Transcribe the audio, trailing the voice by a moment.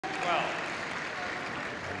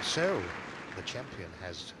So the champion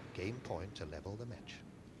has game point to level the match.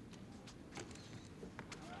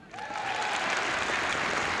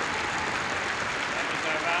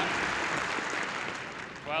 Over.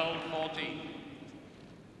 12-14.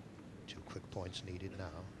 2 quick points needed now.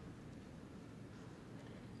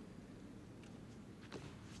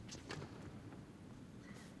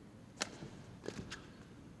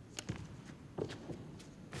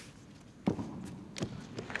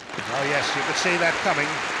 Oh yes, you could see that coming.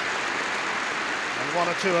 And 1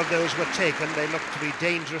 or 2 of those were taken. They looked to be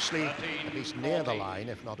dangerously, at least near the line,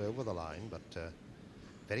 if not over the line, but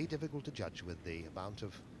very difficult to judge with the amount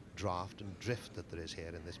of draft and drift that there is here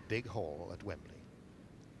in this big hall at Wembley.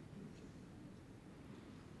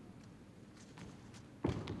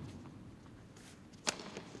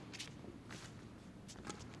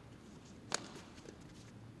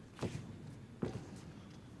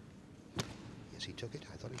 Yes, he took it.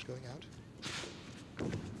 I thought he was going out.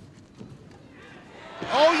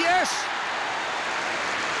 Oh, yes!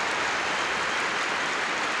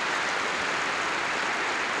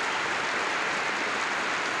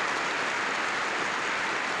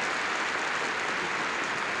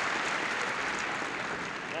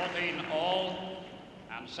 All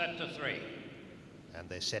and set to 3. And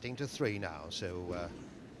they're setting to 3 now, so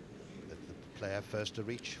the player first to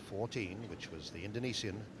reach 14, which was the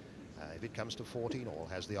Indonesian, if it comes to 14 all,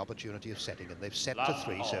 has the opportunity of setting, and they've set to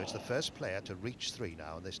 3, so it's the first player to reach 3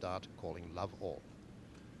 now, and they start calling love all.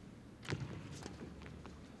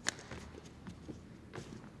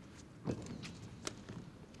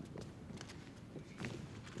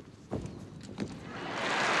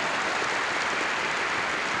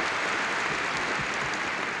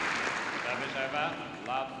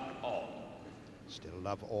 Still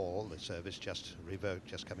love all. The service just revoked,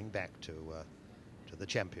 just coming back to the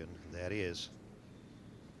champion. There he is,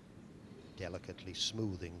 delicately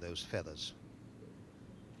smoothing those feathers.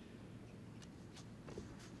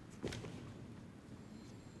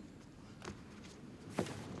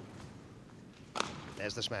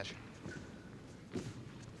 There's the smash.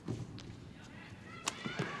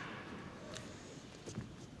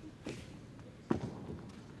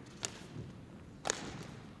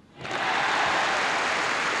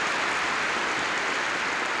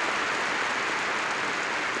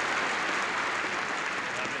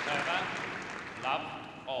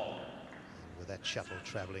 Shuttle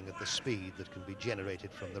travelling at the speed that can be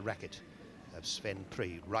generated from the racket of Sven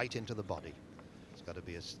Pre right into the body. It's got to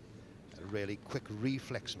be a really quick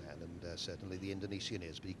reflex man, and certainly the Indonesian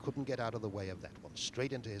is, but he couldn't get out of the way of that one,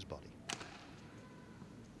 straight into his body.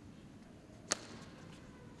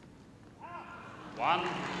 One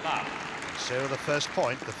love. And so the first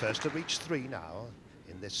point, the first to reach 3 now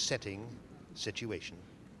in this setting situation,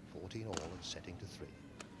 14 all and setting to 3.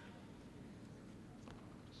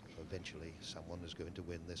 Eventually, someone is going to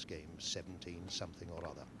win this game, 17 something or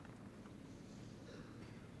other.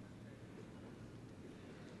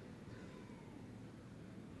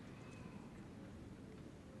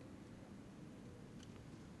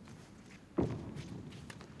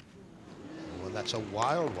 Well, that's a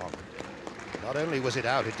wild one. Not only was it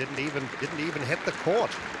out, it didn't even hit the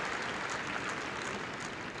court.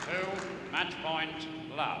 2 match point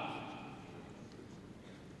love.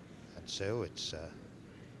 And so it's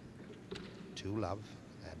 2 love,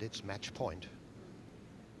 and it's match point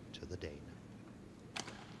to the Dane.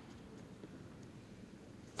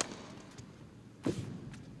 Oh,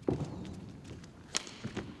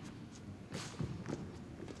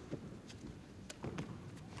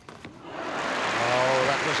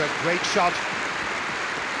 that was a great shot.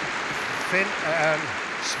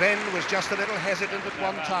 Sven was just a little hesitant at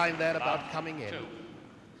one time there about coming in,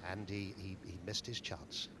 and he missed his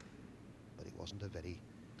chance, but it wasn't a very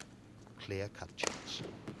clear-cut chance.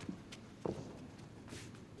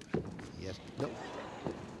 Yes, no.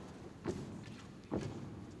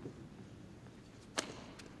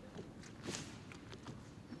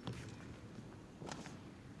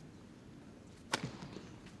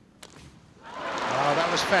 Oh,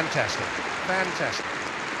 that was fantastic. Fantastic.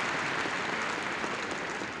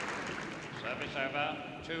 Service over,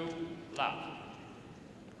 2 love.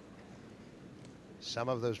 Some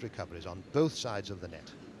of those recoveries on both sides of the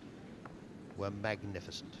net were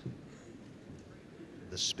magnificent.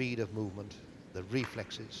 The speed of movement, the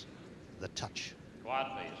reflexes, the touch,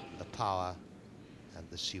 the power, and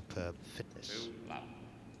the superb fitness.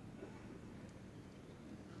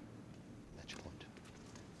 Match point.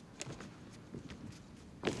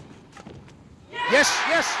 Yes,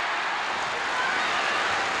 yes!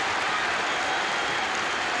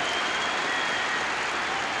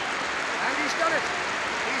 And he's done it!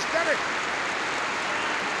 He's done it!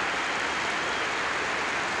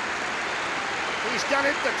 He's done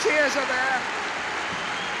it, the tears are there.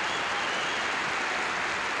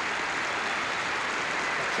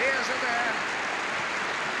 The tears are there.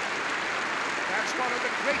 That's one of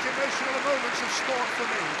the great emotional moments of sport for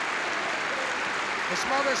me. His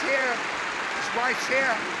mother's here, his wife's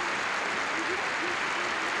here.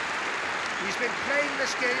 He's been playing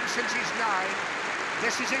this game since he's 9.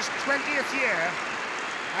 This is his 20th year,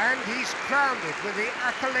 and he's crowned it with the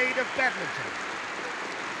accolade of badminton.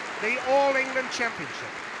 The All-England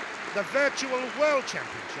Championship, the Virtual World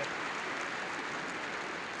Championship,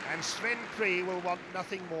 and Sven Prix will want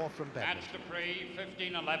nothing more from badminton. Match to Prix,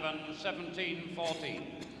 15-11, 17-14.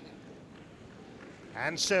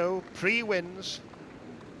 And so Prix wins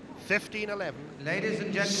 15-11. Ladies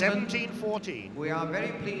and gentlemen, 17-14. we are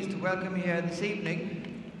very pleased to welcome here this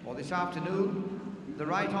evening, or this afternoon, the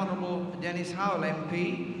Right Honourable Dennis Howell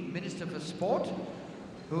MP, Minister for Sport,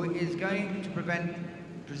 who is going to present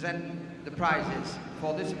the prizes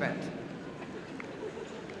for this event.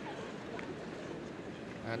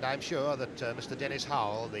 And I'm sure that Mr. Dennis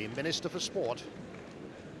Howell, the Minister for Sport,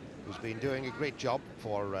 who's been doing a great job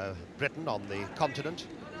for Britain on the continent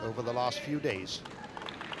over the last few days,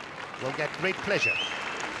 will get great pleasure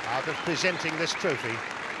out of presenting this trophy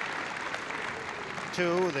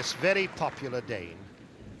to this very popular Dane,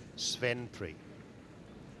 Sven Prix.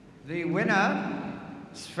 The winner,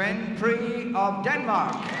 Sven Prix of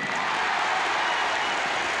Denmark.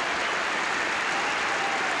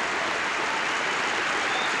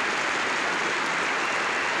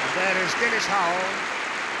 And there is Dennis Howell,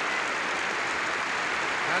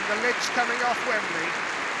 and the lid's coming off Wembley.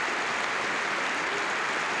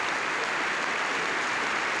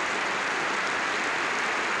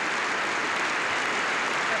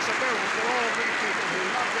 That's a moment for all the people who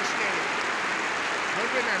love this game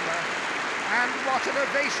will remember. And what an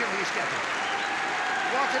ovation he's getting.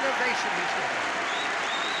 What an ovation he's getting.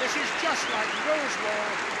 This is just like Rose Law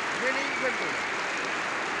winning Wimbledon.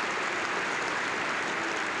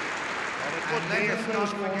 And let us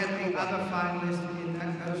not forget the other finalist in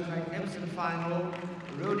that most magnificent final,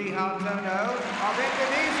 Rudy Hartono of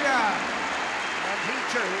Indonesia. And he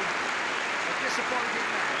too, a disappointing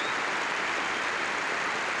man.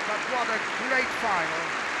 But what a great final.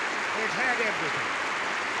 It had everything.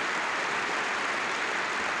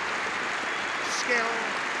 Skill,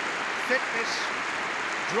 fitness,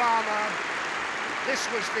 drama. This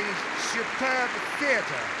was the superb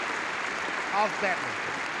theatre of badminton.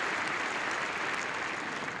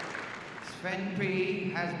 Sven Prix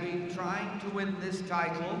has been trying to win this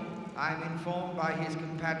title, I'm informed by his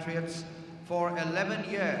compatriots, for 11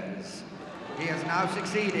 years. He has now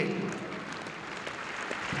succeeded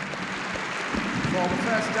for the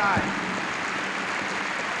first time.